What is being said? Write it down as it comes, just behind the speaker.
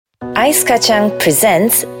Ais Kacang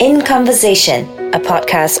presents In Conversation, a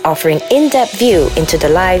podcast offering in-depth view into the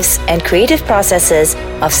lives and creative processes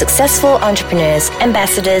of successful entrepreneurs,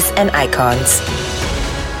 ambassadors, and icons.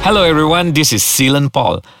 Hello everyone, this is Seelan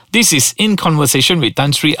Paul. This is In Conversation with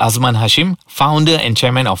Tan Sri Azman Hashim, founder and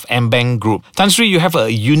chairman of AmBank Group. Tan Sri, you have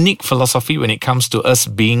a unique philosophy when it comes to us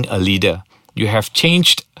being a leader. You have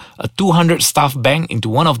changed a 200-staff bank into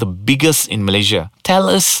one of the biggest in Malaysia. Tell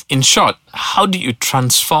us, in short, how did you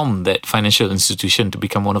transform that financial institution to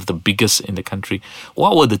become one of the biggest in the country?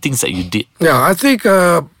 What were the things that you did? Yeah, I think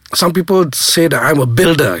some people say that I'm a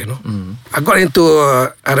builder, I got into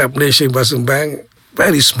Arab Malaysia Investment Bank,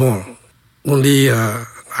 very small. Only,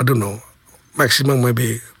 maximum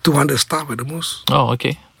maybe 200 staff at the most. Oh,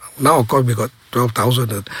 okay. Now, of course, we got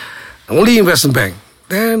 12,000. Only investment bank.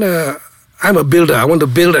 Then I'm a builder. I want to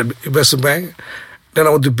build an investment bank. Then I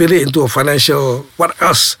want to build it into a financial. What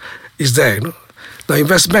else is there? The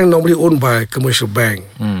investment bank normally owned by a commercial bank.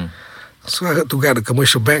 So I had to get a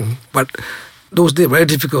commercial bank. But those days very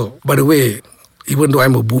difficult. By the way, even though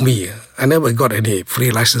I'm a boomy, I never got any free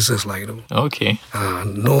licenses Okay.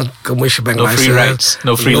 No commercial bank No license. free rides,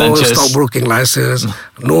 no free lunches. No stockbroking license,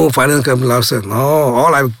 no finance company license. No,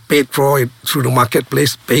 all I paid for it through the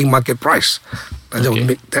marketplace, paying market price. I just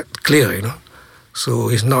make that clear, So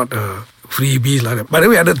it's not a freebie like that. By the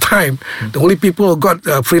way, at the time, the only people who got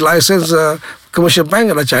free license commercial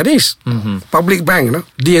bank are the Chinese. Public bank,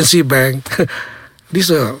 DNC Bank.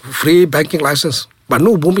 These are free banking license, but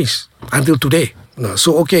no boomies until today.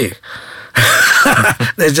 So, okay.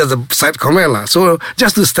 That's just a side comment. So,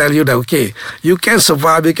 just to tell you that, okay, you can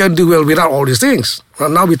survive, you can do well without all these things.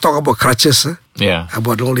 Now we talk about crutches,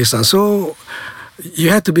 about all this. So,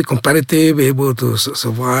 you have to be competitive, able to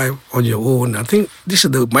survive on your own. I think this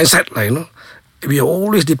is the mindset, We are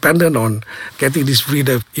always dependent on getting this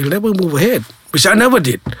freedom. You'll never move ahead, which I never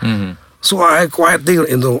did. So, I acquired things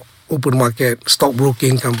in the open market,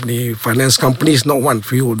 stockbroking company, finance companies, not one,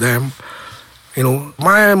 few of them.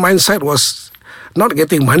 My mindset was not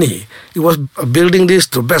getting money. It was building this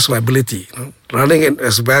to the best of my ability. Running it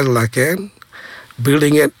as best as I can,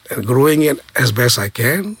 building it and growing it as best I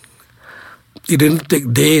can. It didn't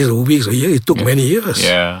take days or weeks or years. It took many years.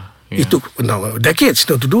 It took decades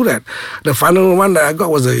to do that. The final one that I got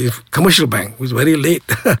was a commercial bank. It was very late.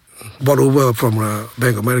 Bought over from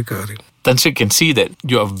Bank of America, I think. Tan Sri can see that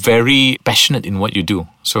you are very passionate in what you do.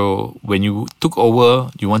 So when you took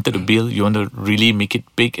over, you wanted to build, you want to really make it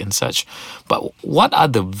big and such. But what are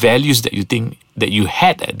the values that you think that you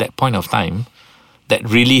had at that point of time that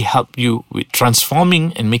really helped you with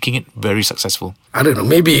transforming and making it very successful? I don't know.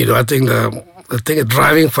 Maybe I think the thing is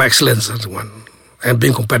driving for excellence is one, and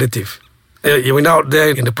being competitive. Even out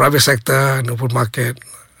there in the private sector, in the open market,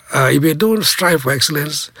 if you don't strive for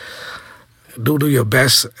excellence, do your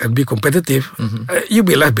best and be competitive, you'll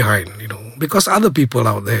be left behind, because other people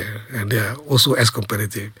out there and they are also as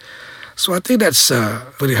competitive. So I think that's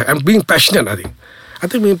very high. And being passionate, I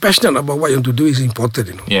think being passionate about what you want to do is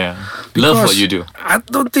important, Yeah, love what you do. I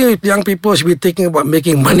don't think young people should be thinking about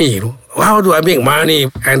making money, How do I make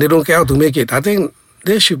money? And they don't care how to make it. I think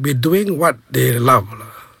they should be doing what they love,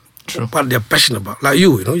 True. What they're passionate about. Like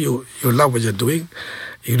you love what you're doing,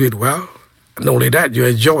 you do it well. Not only that, you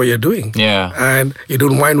enjoy what you're doing. Yeah. And you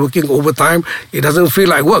don't mind working overtime. It doesn't feel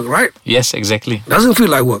like work, right? Yes, exactly. It doesn't feel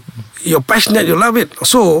like work. You're passionate, you love it.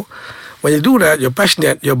 So, when you do that, you're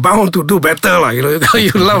passionate, you're bound to do better.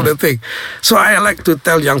 You love the thing. So, I like to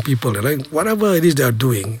tell young people, whatever it is they're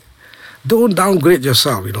doing, don't downgrade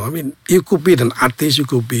yourself, you could be an artist, you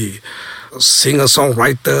could be a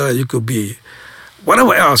singer-songwriter, you could be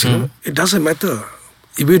whatever else, It doesn't matter.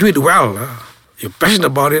 If you do it well, you're passionate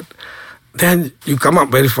about it, then you come up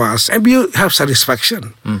very fast and you have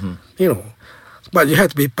satisfaction, But you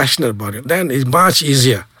have to be passionate about it. Then it's much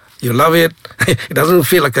easier. You love it. It doesn't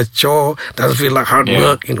feel like a chore. Doesn't feel like hard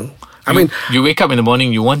work, You wake up in the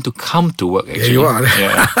morning, you want to come to work, actually. Yeah, you are.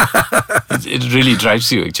 It really drives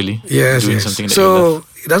you, actually. Yes, doing yes. something that you love.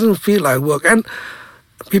 It doesn't feel like work. And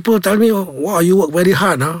people tell me, wow, you work very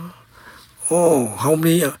hard, huh? Oh, how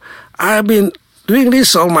many? I've been doing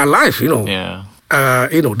this all my life, Yeah.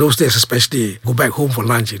 Those days especially, go back home for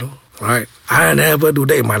lunch, right? I never do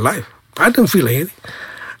that in my life. I don't feel anything.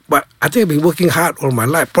 But I think I've been working hard all my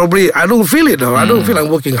life. Probably I don't feel it though. I don't feel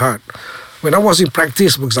I'm working hard. When I was in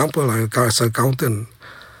practice, for example, as an accountant,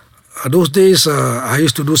 those days I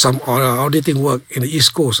used to do some auditing work in the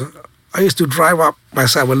East Coast. I used to drive up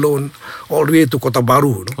myself alone all the way to Kota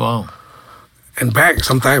Baru. Wow. And back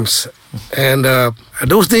sometimes. And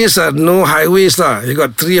those days, no highways. You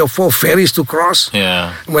got 3 or 4 ferries to cross.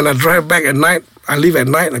 Yeah. When I drive back at night, I leave at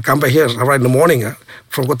night and come back here right in the morning.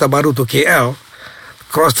 from Kota Baru to KL,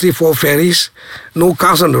 cross 3-4 ferries, no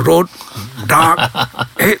cars on the road, dark.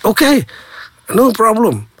 Hey, okay, no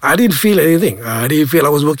problem. I didn't feel anything. I didn't feel I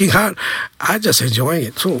was working hard. I just enjoying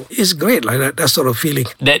it. So it's great, like that sort of feeling.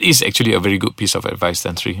 That is actually a very good piece of advice,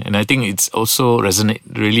 Tan Sri. And I think it's also resonate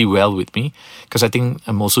really well with me, because I think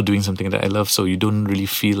I'm also doing something that I love, so you don't really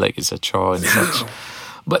feel like it's a chore and such.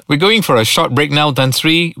 But we're going for a short break now, Tan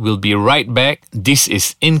Sri. We'll be right back. This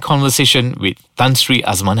is In Conversation with Tan Sri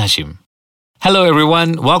Azman Hashim. Hello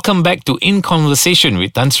everyone, welcome back to In Conversation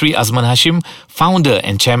with Tan Sri Azman Hashim, founder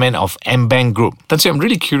and chairman of AmBank Group. Tan Sri, I'm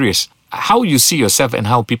really curious, how you see yourself and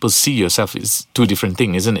how people see yourself is two different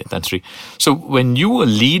things, isn't it, Tan Sri? So when you were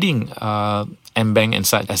leading AmBank and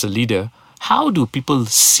such as a leader, how do people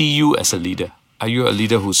see you as a leader? Are you a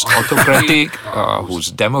leader who's autocratic,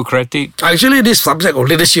 who's democratic? Actually, this subject of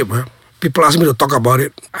leadership, people ask me to talk about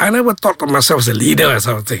it. I never thought of myself as a leader or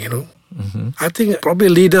something, I think probably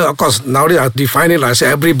leader, of course, nowadays I define it like I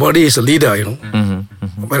say everybody is a leader,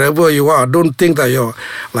 Wherever you are, don't think that you're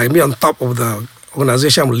like me on top of the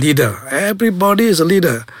organization, I'm a leader. Everybody is a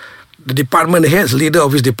leader. The department head is leader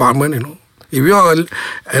of his department, If you are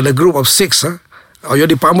in a group of 6, or your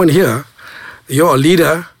department here, you're a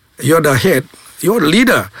leader, you're the head, you're the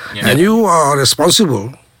leader, and you are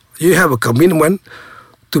responsible. You have a commitment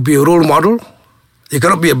to be a role model. You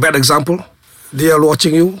cannot be a bad example. They are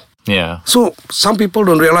watching you. Yeah. So some people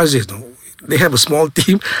don't realize this. They have a small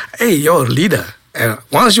team. Hey, you're a leader. And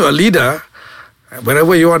once you're a leader,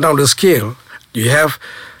 wherever you are down the scale, you have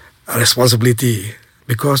a responsibility,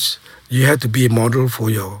 because you have to be a model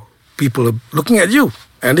for your people looking at you.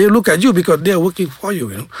 And they look at you because they are working for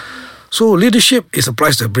you, So leadership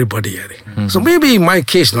applies to everybody, I think. So maybe in my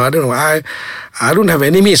case, I don't know, I don't have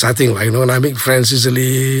enemies, I think. And I make friends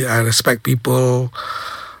easily. I respect people.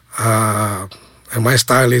 And my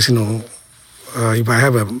style is, if I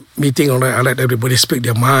have a meeting, I let everybody speak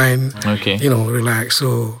their mind. Okay. Relax.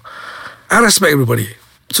 So I respect everybody.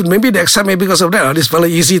 So maybe they accept me because of that. This fella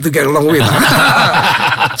easy to get along with.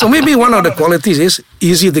 So maybe one of the qualities is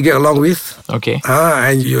easy to get along with. Okay.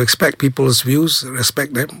 And you expect people's views,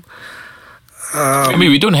 respect them.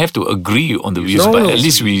 We don't have to agree on the views, but at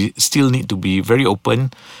least we still need to be very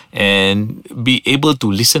open and be able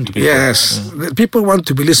to listen to people. Yes. People want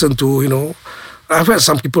to be listened to, I've heard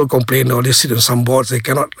some people complain, they sit on some boards, they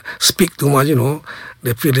cannot speak too much,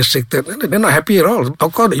 they feel restricted. They're not happy at all.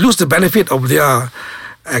 Of course, they lose the benefit of their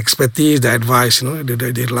expertise, their advice,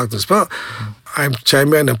 they like to speak. I'm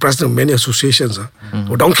chairman and president of many associations.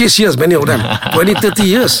 For donkey's years, many of them, 20, 30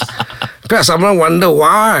 years. Perhaps someone wonder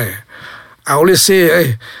why. I always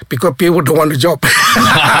say, because people don't want the job.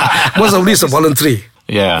 Most of these are voluntary.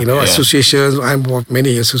 Associations. I'm involved in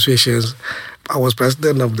many associations. I was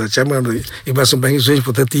president of the chairman of the Investment Banking Association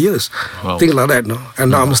for 30 years. Wow. Things like that,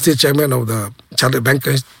 And now I'm still chairman of the Chartered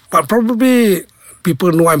Bankers. But probably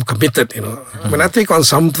people know I'm committed, When I take on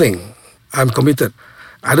something, I'm committed.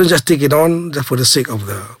 I don't just take it on just for the sake of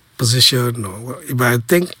the position. If I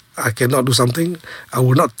think I cannot do something, I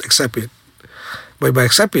will not accept it. But if I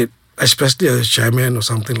accept it, especially as chairman or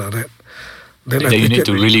something like that, then you need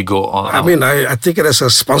to really go on. I take it as a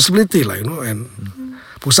responsibility, and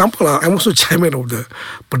for example, I'm also chairman of the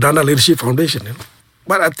Perdana Leadership Foundation,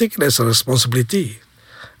 but I take it as a responsibility,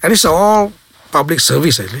 and it's all public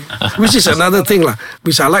service, actually, which is another thing,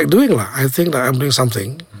 which I like doing. I think that I'm doing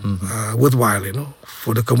something worthwhile,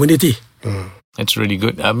 for the community. It's really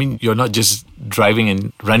good. You're not just driving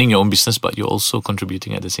and running your own business, but you're also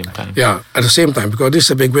contributing at the same time. Yeah, at the same time, because this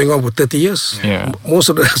has been going on for 30 years. Yeah. Most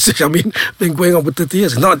of the been going on for 30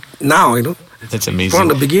 years. Not now, That's amazing. From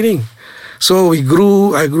the beginning. So I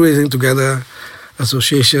grew everything together.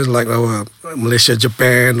 Associations like our Malaysia,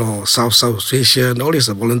 Japan, or South Association, all these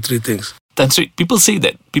are voluntary things. Tan Sri, people say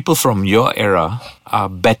that people from your era are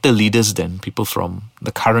better leaders than people from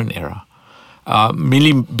the current era.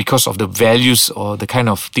 Mainly because of the values or the kind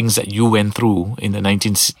of things that you went through in the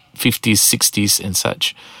 1950s, 60s and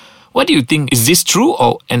such. What do you think? Is this true?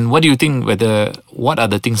 And what do you think what are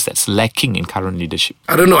the things that's lacking in current leadership?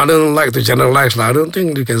 I don't know. I don't like to generalize. I don't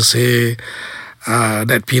think you can say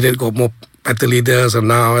that period got more better leaders or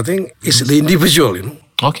now. I think it's the individual,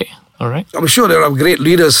 Okay. All right. I'm sure there are great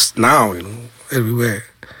leaders now, everywhere.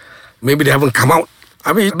 Maybe they haven't come out.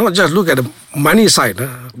 Not just look at the money side,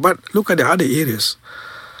 but look at the other areas.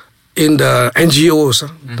 In the NGOs,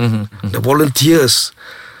 the volunteers.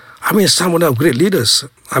 Some of them are great leaders.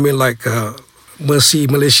 Like Mercy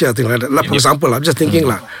Malaysia, things like that. For example, I'm just thinking,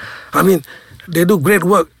 they do great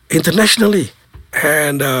work internationally.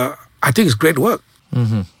 And I think it's great work.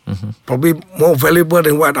 Probably more valuable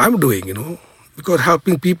than what I'm doing, because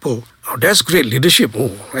helping people, that's great leadership.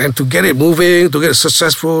 And to get it moving, to get it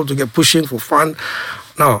successful, to get pushing for fun.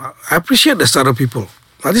 Now, I appreciate the startup people.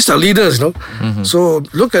 Now, these are leaders, So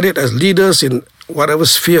look at it as leaders in whatever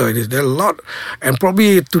sphere it is. There are a lot. And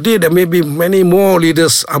probably today there may be many more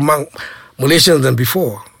leaders among Malaysians than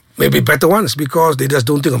before. Maybe better ones because they just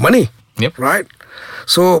don't think of money. Yep. Right?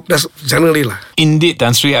 So that's generally lah. Indeed,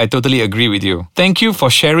 Tan Sri, I totally agree with you. Thank you for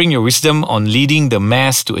sharing your wisdom on leading the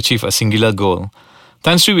mass to achieve a singular goal.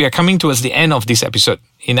 Tan Sri, we are coming towards the end of this episode.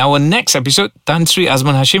 In our next episode, Tan Sri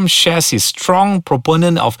Azman Hashim shares his strong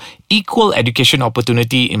proponent of equal education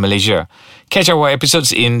opportunity in Malaysia. Catch our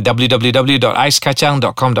episodes in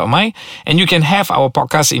www.aiskacang.com.my, and you can have our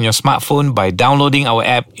podcast in your smartphone by downloading our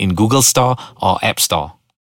app in Google Store or App Store.